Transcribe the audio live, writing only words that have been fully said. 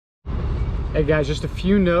Hey guys, just a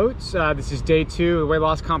few notes. This is day 2 of the weight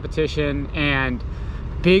loss competition, and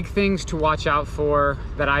big things to watch out for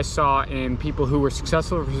that I saw in people who were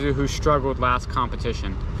successful versus who struggled last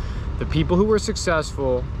competition. The people who were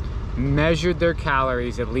successful measured their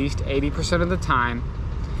calories at least 80% of the time,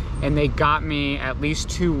 and they got me at least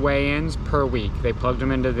 2 weigh-ins per week. They plugged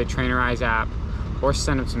them into the Trainerize app or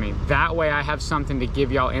sent them to me. That way I have something to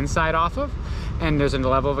give y'all insight off of, and there's a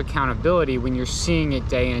level of accountability when you're seeing it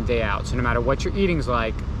day in and day out. So no matter what your eating's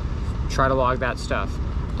like, try to log that stuff.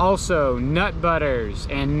 Also, nut butters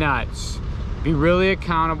and nuts. Be really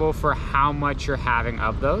accountable for how much you're having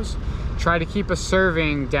of those. Try to keep a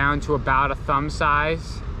serving down to about a thumb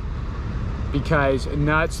size, because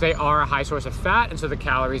nuts, they are a high source of fat, and so the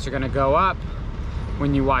calories are gonna go up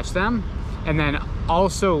when you watch them. And then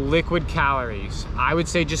also liquid calories. I would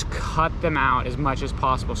say just cut them out as much as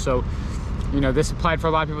possible. So, you know, this applied for a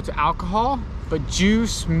lot of people to alcohol, but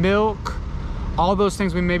juice, milk, all those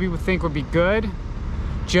things we maybe would think would be good,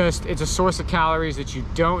 just it's a source of calories that you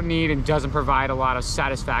don't need and doesn't provide a lot of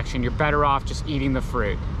satisfaction. You're better off just eating the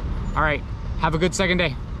fruit. All right, have a good second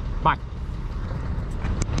day. Bye.